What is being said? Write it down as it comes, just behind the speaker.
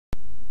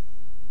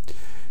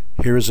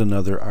Here's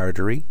another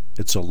artery.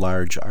 It's a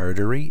large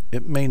artery.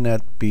 It may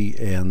not be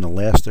an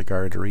elastic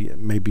artery. It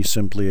may be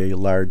simply a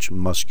large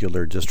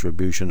muscular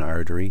distribution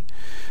artery.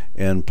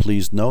 And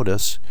please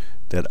notice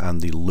that on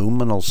the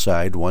luminal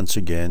side, once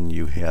again,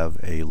 you have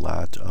a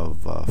lot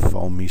of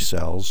foamy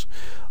cells.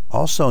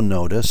 Also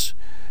notice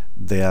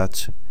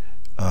that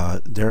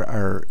there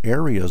are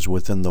areas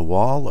within the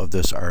wall of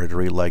this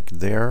artery, like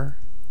there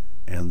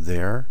and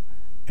there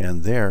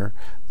and there,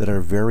 that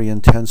are very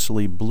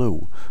intensely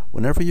blue.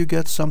 Whenever you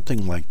get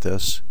something like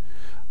this,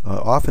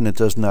 often it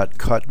does not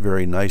cut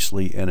very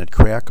nicely and it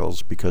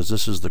crackles, because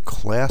this is the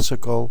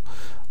classical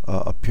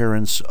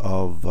appearance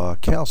of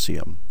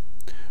calcium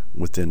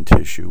within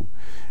tissue.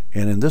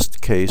 And in this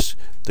case,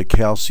 the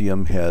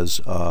calcium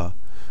has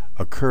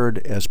occurred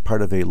as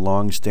part of a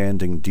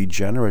long-standing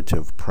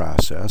degenerative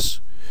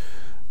process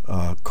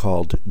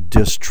called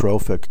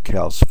dystrophic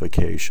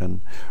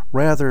calcification,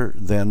 rather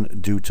than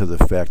due to the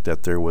fact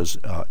that there was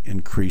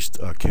increased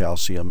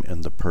calcium in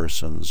the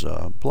person's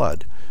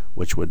blood,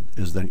 which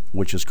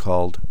is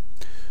called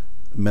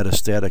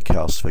metastatic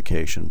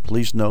calcification.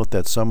 Please note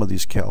that some of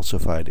these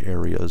calcified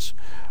areas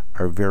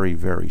are very,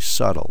 very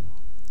subtle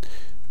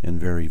and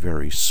very,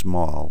 very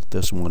small.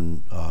 This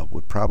one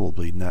would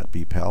probably not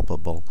be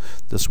palpable.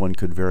 This one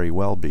could very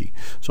well be.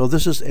 So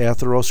this is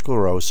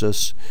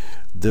atherosclerosis.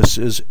 This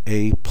is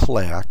a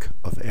plaque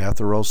of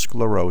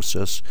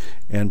atherosclerosis.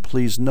 And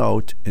please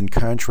note, in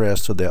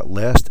contrast to that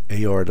last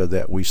aorta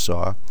that we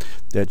saw,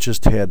 that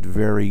just had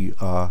very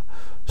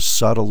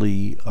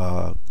subtly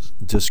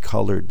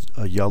discolored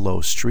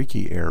yellow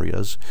streaky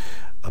areas,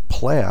 a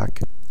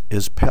plaque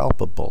is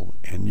palpable,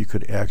 and you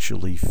could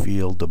actually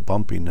feel the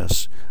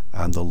bumpiness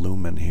on the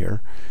lumen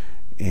here,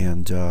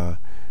 and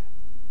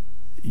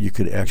you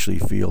could actually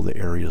feel the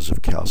areas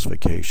of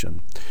calcification.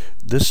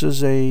 This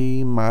is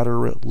a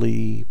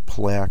moderately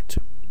plaqued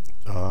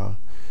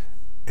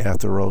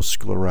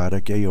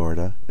atherosclerotic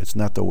aorta. It's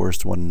not the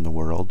worst one in the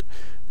world.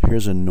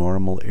 Here's a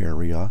normal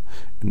area.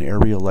 An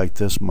area like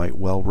this might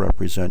well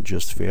represent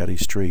just fatty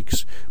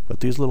streaks, but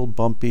these little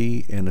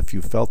bumpy, and if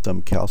you felt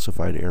them,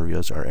 calcified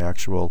areas are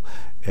actual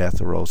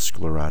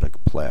atherosclerotic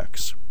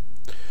plaques.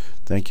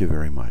 Thank you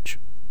very much.